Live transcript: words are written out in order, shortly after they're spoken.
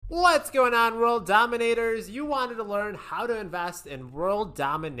What's going on, world dominators? You wanted to learn how to invest in world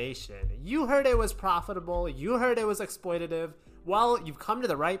domination. You heard it was profitable, you heard it was exploitative. Well, you've come to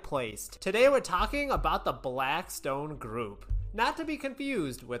the right place. Today we're talking about the Blackstone Group, not to be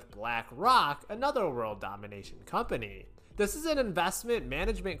confused with BlackRock, another world domination company. This is an investment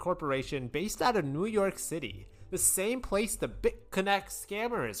management corporation based out of New York City, the same place the BitConnect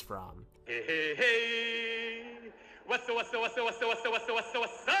scammer is from. Hey, hey, hey. What's up,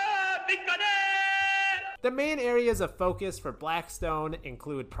 The main areas of focus for Blackstone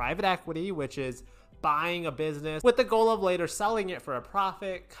include private equity, which is buying a business with the goal of later selling it for a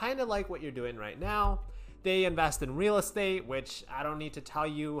profit, kind of like what you're doing right now. They invest in real estate, which I don't need to tell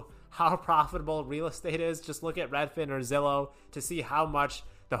you how profitable real estate is. Just look at Redfin or Zillow to see how much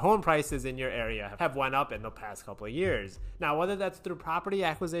the home prices in your area have went up in the past couple of years. Now, whether that's through property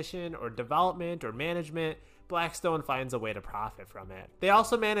acquisition or development or management, Blackstone finds a way to profit from it. They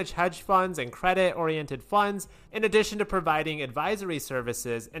also manage hedge funds and credit-oriented funds, in addition to providing advisory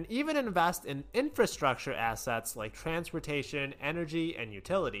services, and even invest in infrastructure assets like transportation, energy, and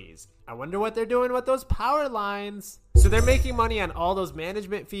utilities. I wonder what they're doing with those power lines. So they're making money on all those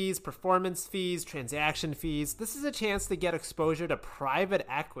management fees, performance fees, transaction fees. This is a chance to get exposure to private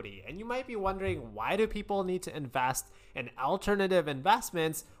equity. And you might be wondering, why do people need to invest in alternative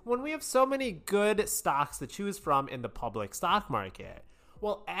investments when we have so many good stocks to choose from in the public stock market?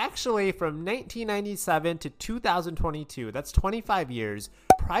 Well, actually, from 1997 to 2022, that's 25 years,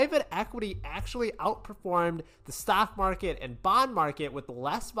 private equity actually outperformed the stock market and bond market with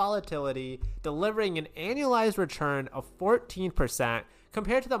less volatility, delivering an annualized return of 14%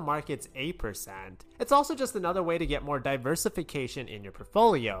 compared to the market's 8%. It's also just another way to get more diversification in your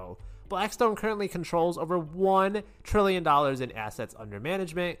portfolio. Blackstone currently controls over $1 trillion in assets under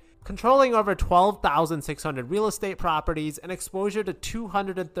management, controlling over 12,600 real estate properties and exposure to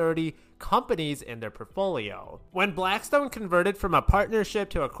 230 companies in their portfolio. When Blackstone converted from a partnership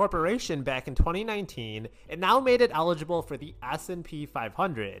to a corporation back in 2019, it now made it eligible for the S&P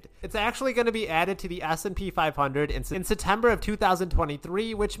 500. It's actually going to be added to the S&P 500 in September of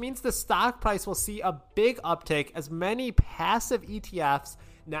 2023, which means the stock price will see a big uptick as many passive ETFs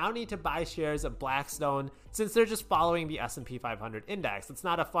now need to buy shares of Blackstone since they're just following the S&P 500 index. It's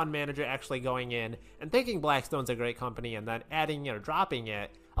not a fund manager actually going in and thinking Blackstone's a great company and then adding it or dropping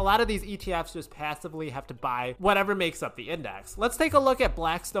it. A lot of these ETFs just passively have to buy whatever makes up the index. Let's take a look at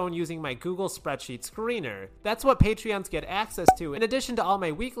Blackstone using my Google spreadsheet screener. That's what Patreons get access to in addition to all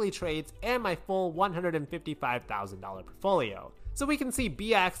my weekly trades and my full $155,000 portfolio. So we can see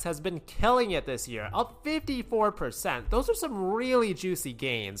BX has been killing it this year, up 54%. Those are some really juicy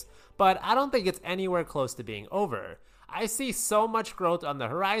gains, but I don't think it's anywhere close to being over. I see so much growth on the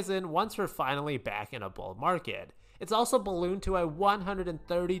horizon once we're finally back in a bull market. It's also ballooned to a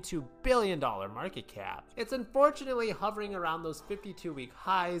 $132 billion market cap. It's unfortunately hovering around those 52-week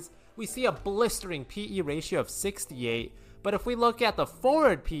highs. We see a blistering PE ratio of 68, but if we look at the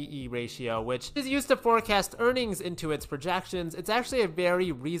forward PE ratio, which is used to forecast earnings into its projections, it's actually a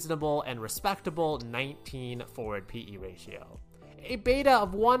very reasonable and respectable 19 forward PE ratio. A beta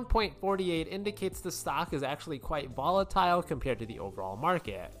of 1.48 indicates the stock is actually quite volatile compared to the overall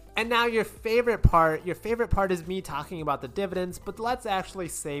market. And now your favorite part is me talking about the dividends, but let's actually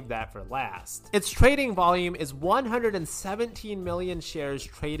save that for last. Its trading volume is 117 million shares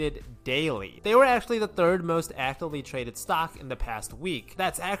traded daily. They were actually the third most actively traded stock in the past week.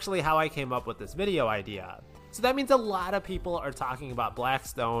 That's actually how I came up with this video idea. So that means a lot of people are talking about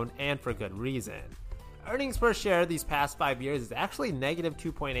Blackstone, and for good reason. Earnings per share these past 5 years is actually negative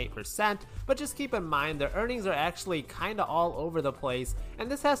 2.8%, but just keep in mind their earnings are actually kinda all over the place, and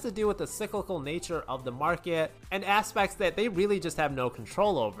this has to do with the cyclical nature of the market and aspects that they really just have no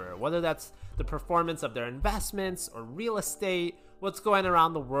control over, whether that's the performance of their investments or real estate, what's going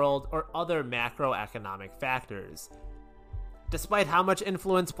around the world, or other macroeconomic factors. Despite how much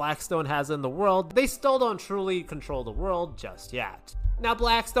influence Blackstone has in the world, they still don't truly control the world just yet. Now,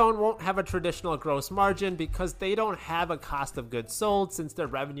 Blackstone won't have a traditional gross margin because they don't have a cost of goods sold since their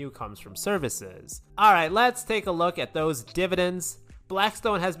revenue comes from services. Alright, let's take a look at those dividends.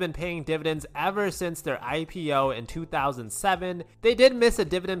 Blackstone has been paying dividends ever since their IPO in 2007. They did miss a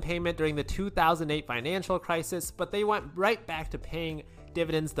dividend payment during the 2008 financial crisis, but they went right back to paying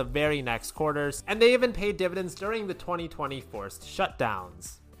dividends the very next quarters, and they even paid dividends during the 2020 forced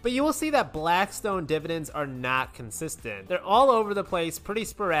shutdowns. But you will see that Blackstone dividends are not consistent. They're all over the place, pretty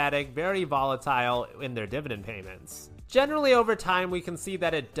sporadic, very volatile in their dividend payments. Generally over time, we can see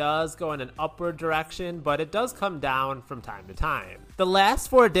that it does go in an upward direction, but it does come down from time to time. The last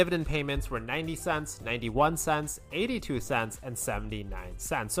 4 dividend payments were 90 cents, 91 cents, 82 cents, and 79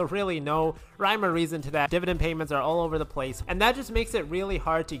 cents. So really no rhyme or reason to that. Dividend payments are all over the place, and that just makes it really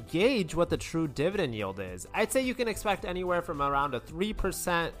hard to gauge what the true dividend yield is. I'd say you can expect anywhere from around a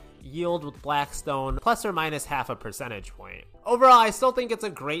 3% yield with Blackstone, plus or minus half a percentage point. Overall, I still think it's a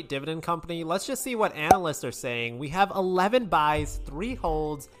great dividend company. Let's just see what analysts are saying. We have 11 buys, 3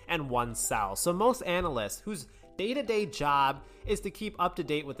 holds, and 1 sell. So most analysts whose day-to-day job is to keep up to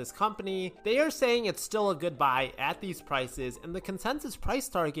date with this company, they are saying it's still a good buy at these prices, and the consensus price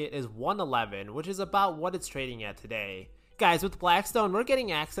target is 111, which is about what it's trading at today. Guys, with Blackstone, we're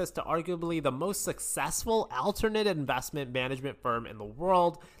getting access to arguably the most successful alternate investment management firm in the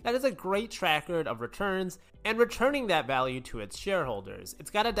world that has a great track record of returns and returning that value to its shareholders. It's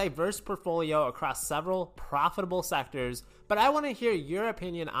got a diverse portfolio across several profitable sectors, but I want to hear your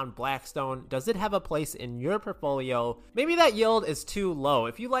opinion on Blackstone. Does it have a place in your portfolio? Maybe that yield is too low.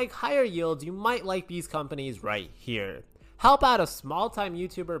 If you like higher yields, you might like these companies right here. Help out a small-time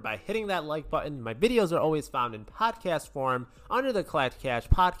YouTuber by hitting that like button. My videos are always found in podcast form under the Collect Cash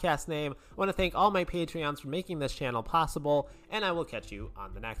podcast name. I want to thank all my Patreons for making this channel possible, and I will catch you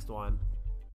on the next one.